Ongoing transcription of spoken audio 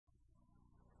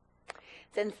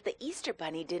Since the Easter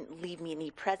Bunny didn't leave me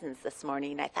any presents this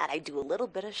morning, I thought I'd do a little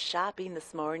bit of shopping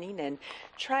this morning and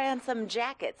try on some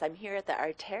jackets. I'm here at the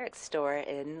ArcTeryx store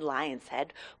in Lion's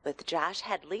Head with Josh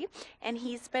Headley, and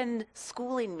he's been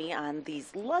schooling me on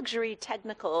these luxury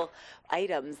technical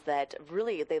items that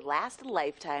really, they last a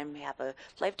lifetime, have a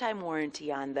lifetime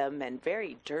warranty on them, and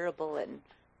very durable and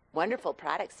wonderful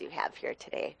products you have here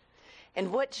today.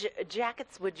 And what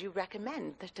jackets would you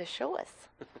recommend to show us?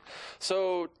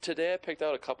 So today I picked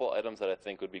out a couple items that I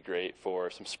think would be great for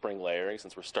some spring layering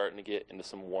since we're starting to get into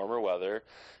some warmer weather.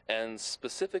 And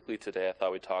specifically today I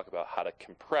thought we'd talk about how to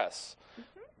compress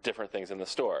different things in the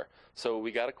store. So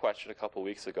we got a question a couple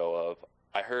weeks ago of,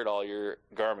 I heard all your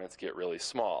garments get really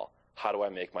small. How do I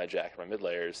make my jacket, my mid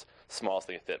layers, small so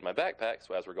they can fit in my backpack?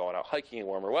 So as we're going out hiking in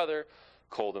warmer weather,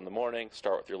 cold in the morning,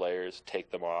 start with your layers, take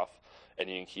them off, and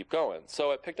you can keep going.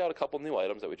 So I picked out a couple new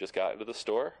items that we just got into the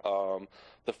store.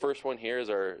 The first one here is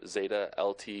our Zeta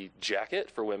LT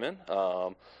jacket for women.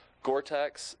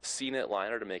 Gore-Tex C-knit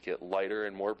liner to make it lighter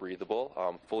and more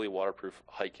breathable. Fully waterproof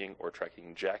hiking or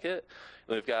trekking jacket.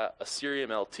 And we've got a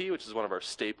Cerium LT, which is one of our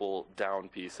staple down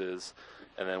pieces,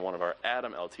 and then one of our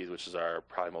Atom LTs, which is our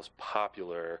probably most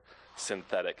popular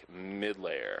synthetic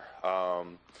mid-layer.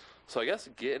 So I guess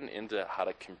getting into how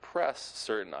to compress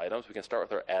certain items, we can start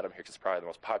with our Atom here because it's probably the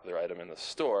most popular item in the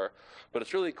store, but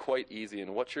it's really quite easy,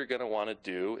 and what you're going to want to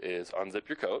do is unzip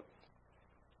your coat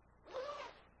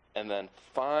and then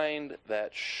find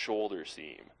that shoulder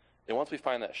seam. And once we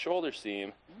find that shoulder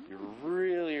seam, you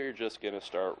really are just going to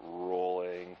start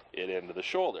rolling it into the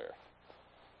shoulder.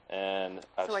 And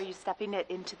so are you stuffing it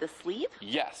into the sleeve?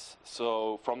 Yes.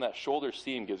 So from that shoulder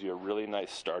seam gives you a really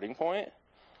nice starting point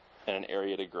and an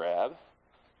area to grab,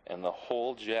 and the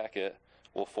whole jacket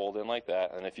will fold in like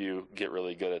that. And if you get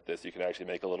really good at this, you can actually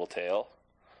make a little tail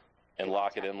and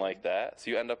lock it in like that.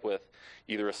 So you end up with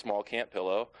either a small camp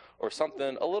pillow or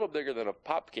something a little bigger than a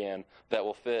pop can that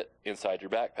will fit inside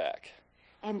your backpack.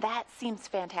 And that seems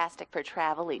fantastic for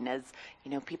traveling, as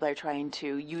you know, people are trying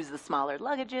to use the smaller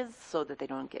luggages so that they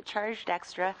don't get charged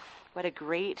extra. What a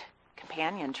great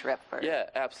companion trip for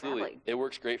absolutely traveling. It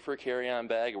works great for a carry-on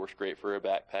bag, it works great for a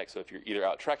backpack, so if you're either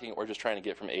out trekking or just trying to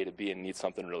get from A to B and need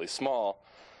something really small,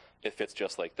 it fits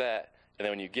just like that. And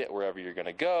then when you get wherever you're going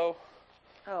to go,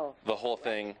 the whole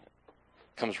thing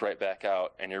comes right back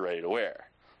out and you're ready to wear.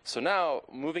 So now,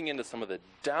 moving into some of the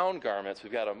down garments,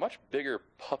 we've got a much bigger,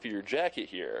 puffier jacket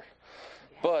here,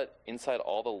 but inside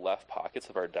all the left pockets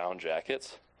of our down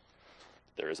jackets,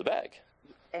 there is a bag.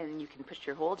 And you can push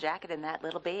your whole jacket in that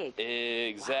little bag.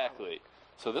 Exactly.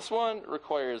 Wow. So this one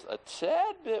requires a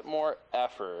tad bit more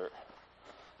effort.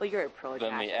 Well, you're a pro,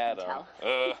 than Josh, the Atom.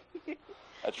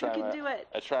 you can do it.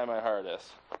 I try my hardest.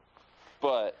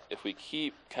 But if we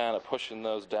keep kind of pushing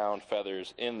those down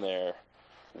feathers in there,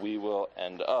 we will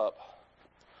end up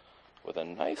with a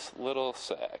nice little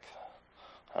sack.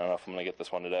 I don't know if I'm going to get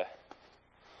this one today.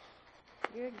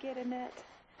 You're getting it.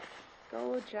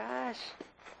 Go, Josh.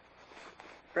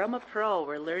 From a pro,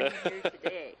 we're learning here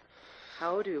today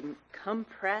how to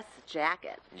compress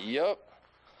jacket. Yep.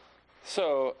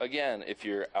 So again, if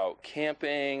you're out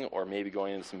camping or maybe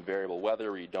going into some variable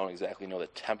weather where you don't exactly know the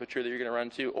temperature that you're going to run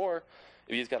to, or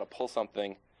if you just got to pull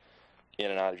something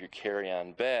in and out of your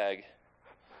carry-on bag,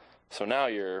 so now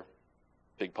your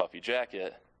big puffy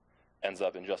jacket ends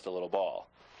up in just a little ball.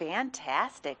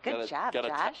 Fantastic. Good job,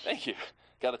 Josh. Thank you.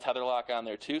 Got a tether lock on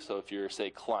there too, so if you're,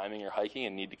 say, climbing or hiking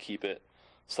and need to keep it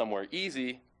somewhere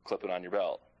easy, clip it on your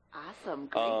belt. Awesome.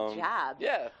 Great job.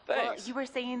 Yeah, thanks. Well, you were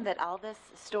saying that all this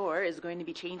store is going to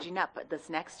be changing up this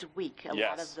next week. A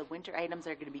lot of the winter items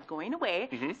are going to be going away.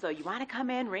 So you want to come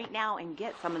in right now and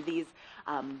get some of these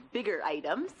bigger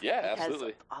items. Yeah, because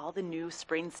absolutely. All the new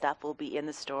spring stuff will be in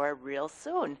the store real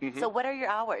soon. So what are your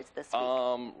hours this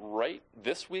week? Right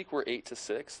this week we're 8 to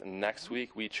 6, and next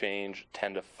week we change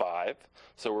 10 to 5.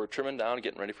 So we're trimming down,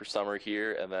 getting ready for summer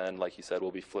here, and then, like you said, we'll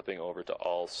be flipping over to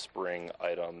all spring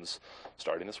items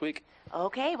starting this week.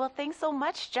 Okay, well, thanks so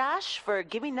much, Josh, for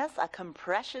giving us a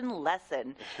compression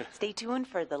lesson. Stay tuned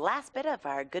for the last bit of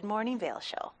our Good Morning Vail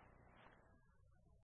show.